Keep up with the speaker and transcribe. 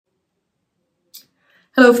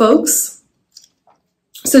Hello folks.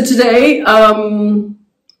 So today I'm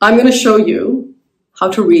going to show you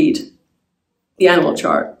how to read the annual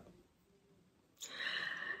chart.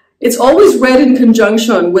 It's always read in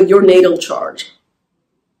conjunction with your natal chart.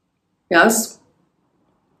 Yes?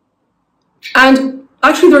 And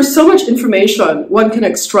actually there's so much information one can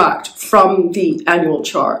extract from the annual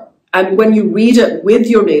chart. And when you read it with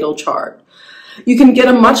your natal chart, you can get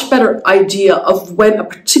a much better idea of when a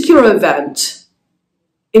particular event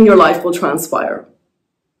in your life will transpire.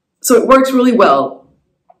 So it works really well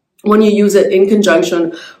when you use it in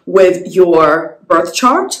conjunction with your birth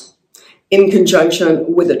chart, in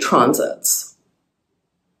conjunction with the transits.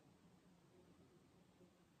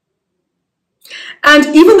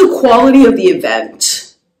 And even the quality of the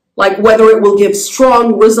event, like whether it will give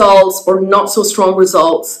strong results or not so strong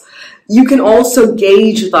results, you can also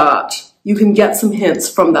gauge that. You can get some hints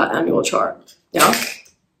from that annual chart. Yeah?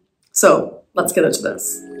 So let's get into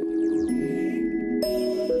this.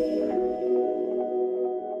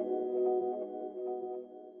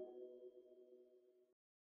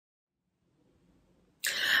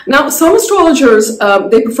 Now, some astrologers,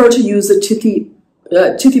 they prefer to use a Tithi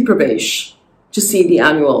Pravesh to see the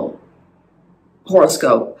annual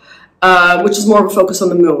horoscope, which is more of a focus on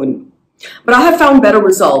the moon. But I have found better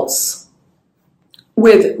results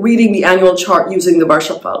with reading the annual chart using the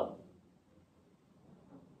Varshafal.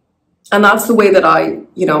 And that's the way that I,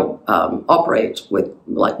 operate with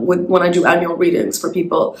when I do annual readings for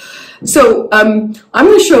people. So I'm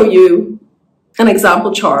going to show you an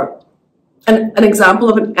example chart. An example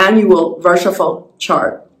of an annual Varshafal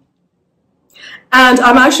chart. And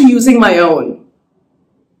I'm actually using my own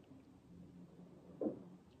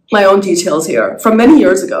details here from many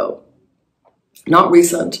years ago, not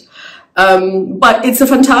recent. But it's a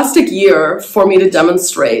fantastic year for me to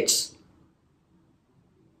demonstrate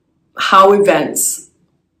how events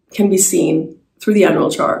can be seen through the annual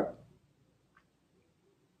chart.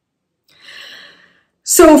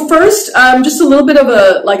 So first, just a little bit of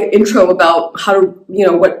an intro about how to,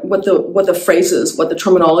 what the phrases, what the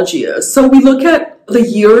terminology is. So we look at the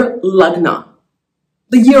year Lagna,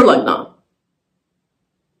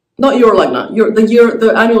 not your Lagna,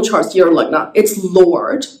 the annual chart's year Lagna. It's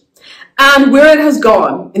Lord, and where it has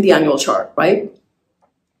gone in the annual chart, right?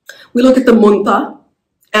 We look at the Munta,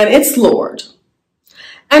 and it's Lord,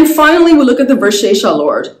 and finally we look at the Vrshesha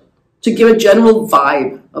Lord to give a general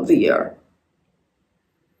vibe of the year.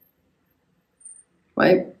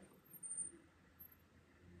 Right?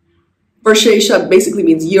 Vrshesha basically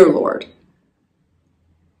means year lord.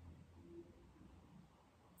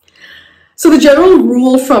 So the general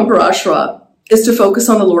rule from Parashara is to focus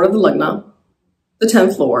on the Lord of the Lagna, the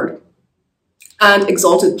 10th Lord, and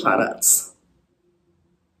exalted planets.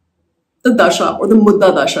 The Dasha, or the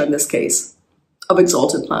Muddha Dasha in this case, of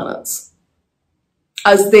exalted planets,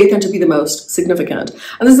 as they tend to be the most significant.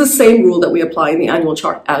 And this is the same rule that we apply in the annual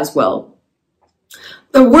chart as well.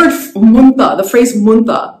 The word munta, the phrase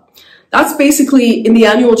munta, that's basically in the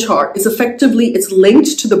annual chart, is effectively, it's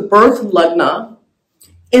linked to the birth lagna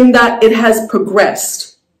in that it has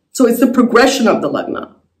progressed. So it's the progression of the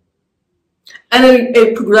lagna. And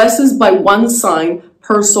it progresses by one sign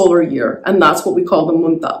per solar year. And that's what we call the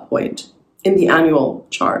munta point in the annual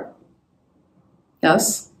chart.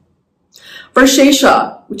 Yes?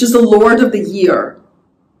 Vrshesha, which is the Lord of the year,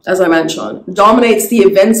 as I mentioned, dominates the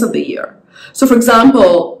events of the year. So for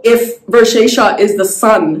example, if Vrshesha is the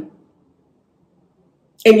sun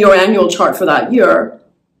in your annual chart for that year,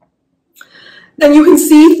 then you can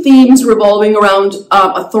see themes revolving around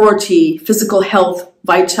authority, physical health,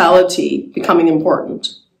 vitality becoming important.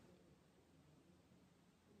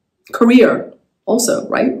 Career also,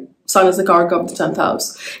 right? Sun is the Karaka of the 10th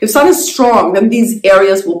house. If sun is strong, then these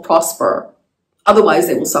areas will prosper. Otherwise,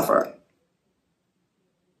 they will suffer.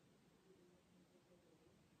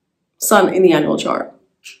 Sun in the annual chart.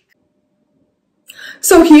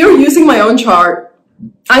 So here, using my own chart,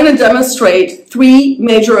 I'm going to demonstrate 3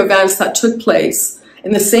 major events that took place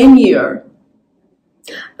in the same year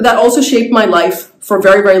that also shaped my life for a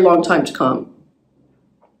very, very long time to come.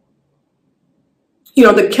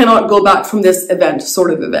 That cannot go back from this event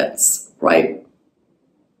sort of events, right?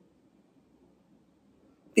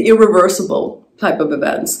 The irreversible type of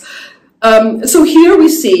events. So here we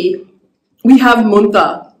have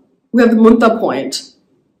Munta. We have the Munta point,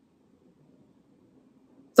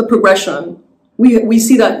 the progression. We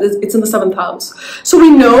see that it's in the 7th house. So we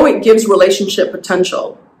know it gives relationship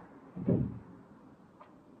potential.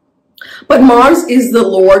 But Mars is the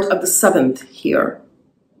Lord of the 7th here.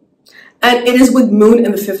 And it is with Moon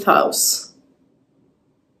in the 5th house,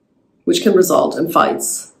 which can result in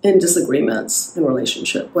fights in disagreements in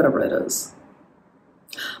relationship, whatever it is.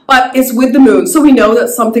 But it's with the moon, so we know that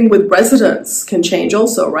something with residence can change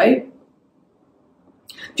also, right?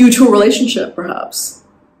 Due to a relationship, perhaps.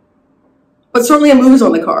 But certainly a move is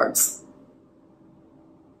on the cards.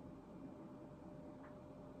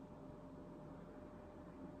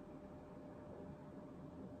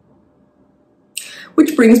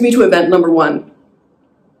 Which brings me to event number 1.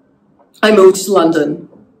 I moved to London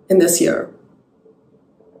in this year.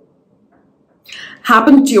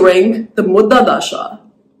 Happened during the Muddha Dasha.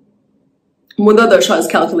 Muddha Dasha is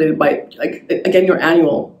calculated by, again, your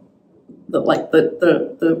annual,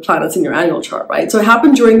 the planets in your annual chart, right? So it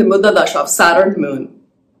happened during the Muddha Dasha of Saturn, Moon.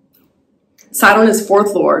 Saturn is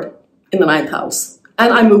 4th lord in the 9th house,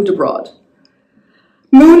 and I moved abroad.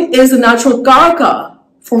 Moon is the natural Karaka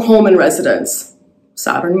for home and residence.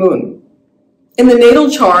 Saturn, Moon. In the natal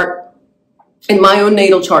chart, in my own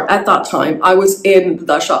natal chart at that time, I was in the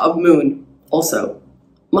Dasha of Moon also,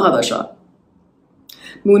 Mahadasha.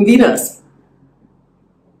 Moon, Venus.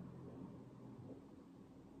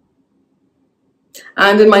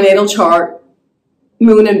 And in my natal chart,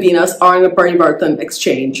 Moon and Venus are in a Parivartan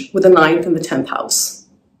exchange with the 9th and the 10th house.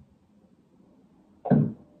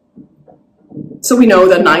 So we know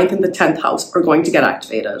the 9th and the 10th house are going to get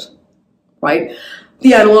activated, right?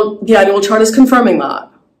 The annual chart is confirming that.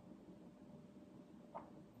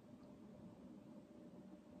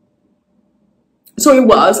 So it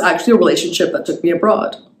was actually a relationship that took me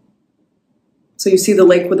abroad. So you see the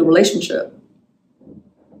link with the relationship.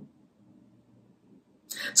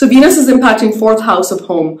 So Venus is impacting 4th house of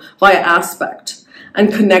home via aspect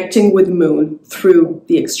and connecting with Moon through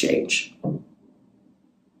the exchange.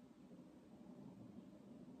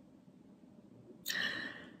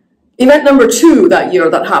 Event number 2 that year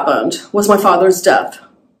that happened was my father's death.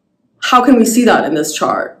 How can we see that in this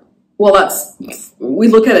chart? Well, we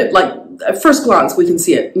look at it like, at first glance, we can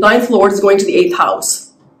see it. 9th lord is going to the 8th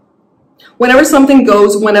house. Whenever something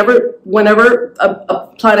goes, whenever a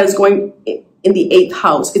planet is going in the 8th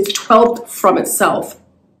house, it's 12th from itself,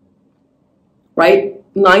 right?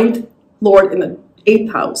 9th lord in the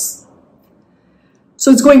 8th house. So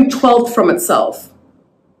it's going 12th from itself.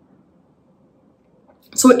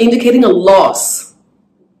 So indicating a loss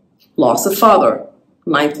of father,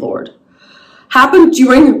 9th lord. Happened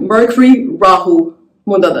during Mercury, Rahu,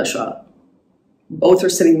 Muddha Dasha. Both are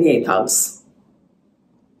sitting in the 8th house.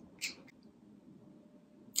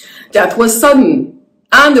 Death was sudden,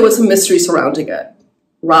 and there was some mystery surrounding it.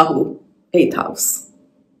 Rahu, 8th house.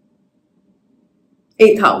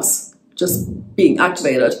 8th house, just being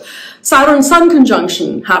activated. Saturn-Sun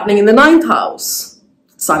conjunction happening in the 9th house.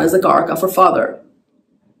 Sun is a Karaka for father.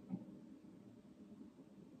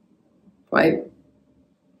 Right?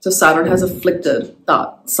 So Saturn has afflicted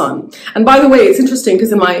that Sun. And by the way, it's interesting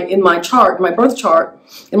because in my chart, my birth chart,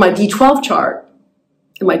 in my D12 chart,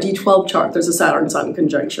 there's a Saturn-Sun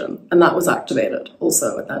conjunction, and that was activated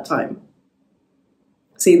also at that time.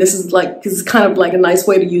 See, this is kind of like a nice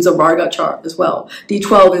way to use a Varga chart as well.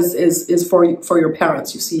 D12 is for your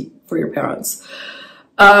parents, you see, for your parents.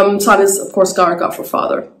 Sun is, of course, Karaka for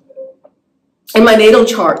father. In my natal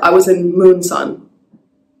chart, I was in Moon Sun.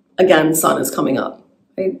 Again, Sun is coming up,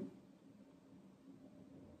 right?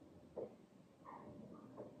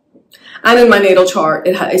 And in my natal chart,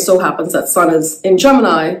 it so happens that Sun is in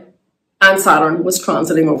Gemini and Saturn was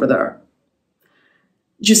transiting over there.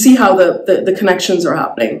 Do you see how the connections are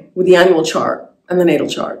happening with the annual chart and the natal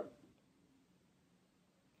chart?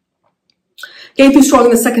 Ketu strong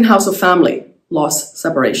in the 2nd house of family, loss,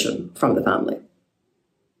 separation from the family.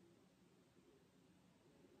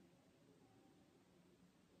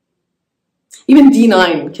 Even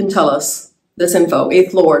D9 can tell us this info,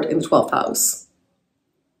 8th lord in the 12th house.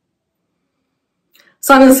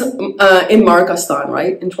 Sun is in Margastan,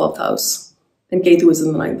 right, in 12th house, and Ketu is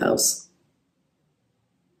in the 9th house.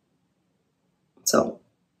 So,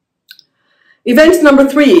 event number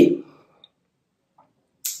 3.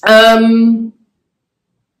 The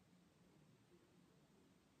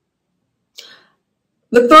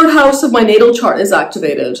 3rd house of my natal chart is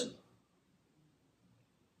activated.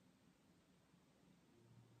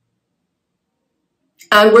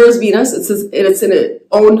 And where is Venus? It's in its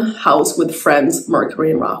own house with friends,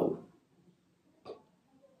 Mercury and Rahu.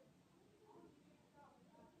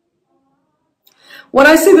 When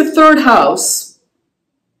I say the 3rd house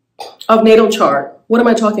of natal chart, what am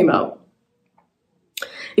I talking about?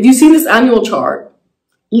 If you see this annual chart,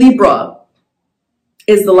 Libra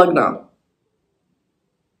is the Lagna.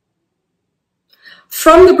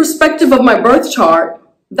 From the perspective of my birth chart,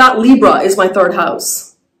 that Libra is my 3rd house.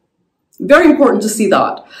 Very important to see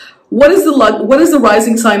that. what is the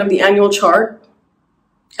rising sign of the annual chart?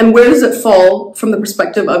 And where does it fall from the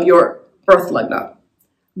perspective of your birth lagna?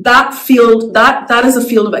 That field, that is a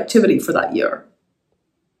field of activity for that year.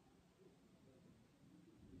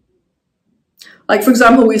 Like, for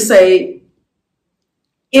example, we say,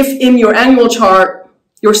 if in your annual chart,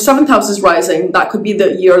 your 7th house is rising, that could be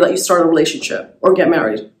the year that you start a relationship or get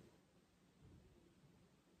married.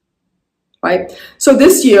 Right? So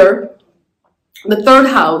this year, the 3rd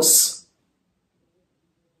house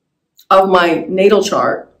of my natal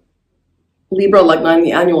chart, Libra Lagna in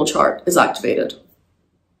the annual chart, is activated.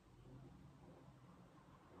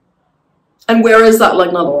 And where is that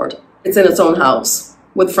Lagna Lord? It's in its own house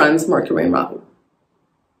with friends, Mercury and Rahu.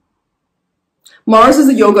 Mars is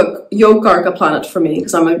a yogarka planet for me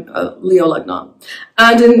because I'm a Leo Lagna.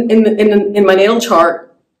 And in my natal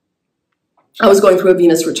chart, I was going through a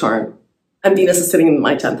Venus return, and Venus is sitting in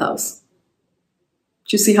my 10th house.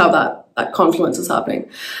 Do you see how that confluence is happening?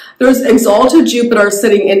 There's exalted Jupiter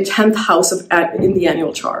sitting in 10th house in the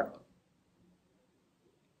annual chart.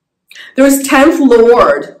 There is 10th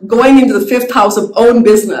Lord going into the 5th house of own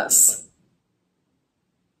business.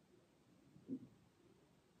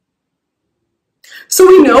 So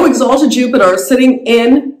we know exalted Jupiter sitting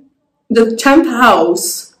in the 10th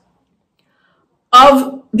house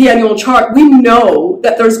of the annual chart. We know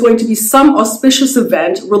that there's going to be some auspicious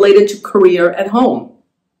event related to career and home.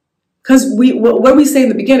 Because what we say in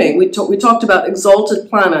the beginning, we talked about exalted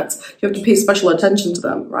planets. You have to pay special attention to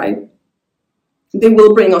them, right? They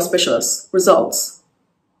will bring auspicious results.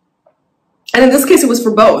 And in this case, it was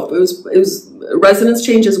for both. It was residence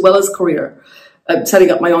change as well as career, setting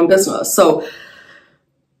up my own business. So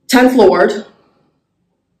 10th Lord,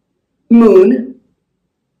 Moon,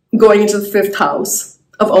 going into the 5th house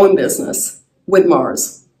of own business with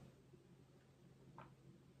Mars.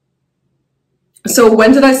 So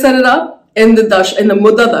when did I set it up? In the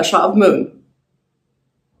Muddha Dasha of Moon.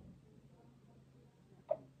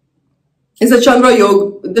 It's a Chandra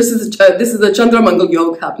Yoga. This is a Chandra Mangal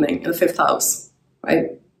Yoga happening in the 5th house,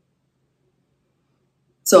 right?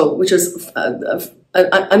 So, which is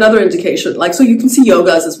another indication. Like, so you can see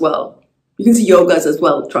yogas as well. You can see yogas as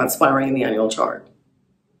well transpiring in the annual chart.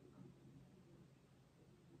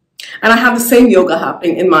 And I have the same yoga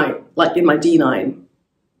happening in my D9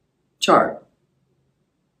 chart.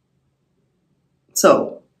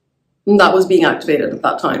 So that was being activated at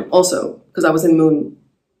that time also, because I was in Moon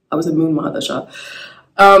Mahadasha.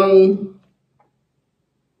 And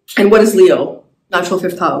what is Leo? Natural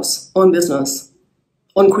 5th house, own business,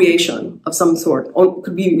 own creation of some sort.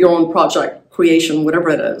 Could be your own project, creation, whatever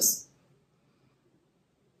it is.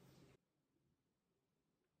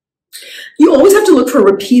 You always have to look for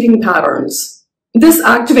repeating patterns. This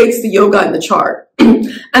activates the yoga in the chart.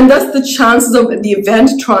 And thus the chances of the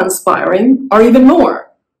event transpiring are even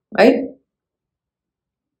more, right?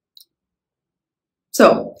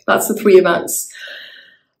 So that's the 3 events.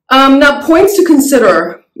 Now, points to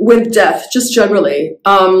consider with death, just generally.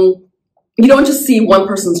 You don't just see one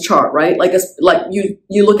person's chart, right? Like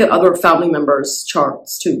you look at other family members'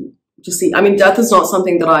 charts to see. I mean, death is not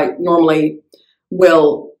something that I normally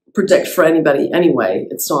will predict for anybody anyway.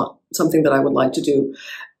 It's not something that I would like to do.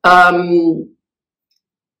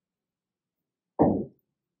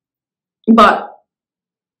 But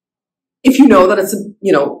if you know that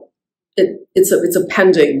it's a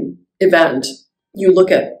pending event, you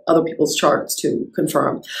look at other people's charts to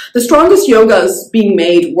confirm. The strongest yogas being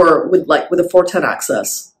made were with a 410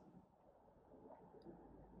 axis.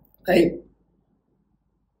 Right?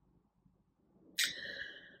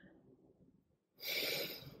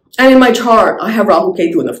 And in my chart, I have Rahu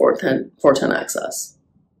Ketu in the 410 axis.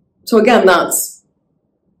 So again, that's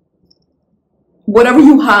whatever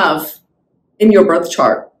you have in your birth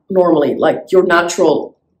chart normally, like your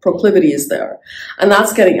natural proclivity is there. And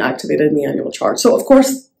that's getting activated in the annual chart. So of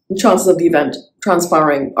course, the chances of the event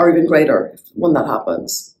transpiring are even greater when that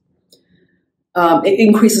happens. It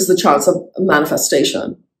increases the chance of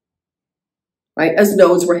manifestation, right? As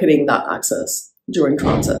nodes were hitting that axis during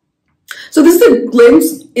transit. So this is a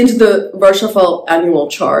glimpse into the Varshafal annual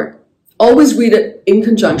chart. Always read it in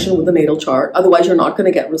conjunction with the natal chart. Otherwise, you're not going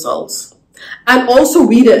to get results. And also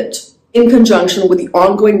read it in conjunction with the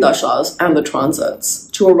ongoing dashas and the transits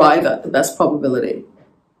to arrive at the best probability.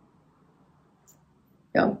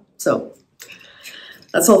 Yeah, so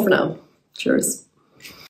that's all for now. Cheers.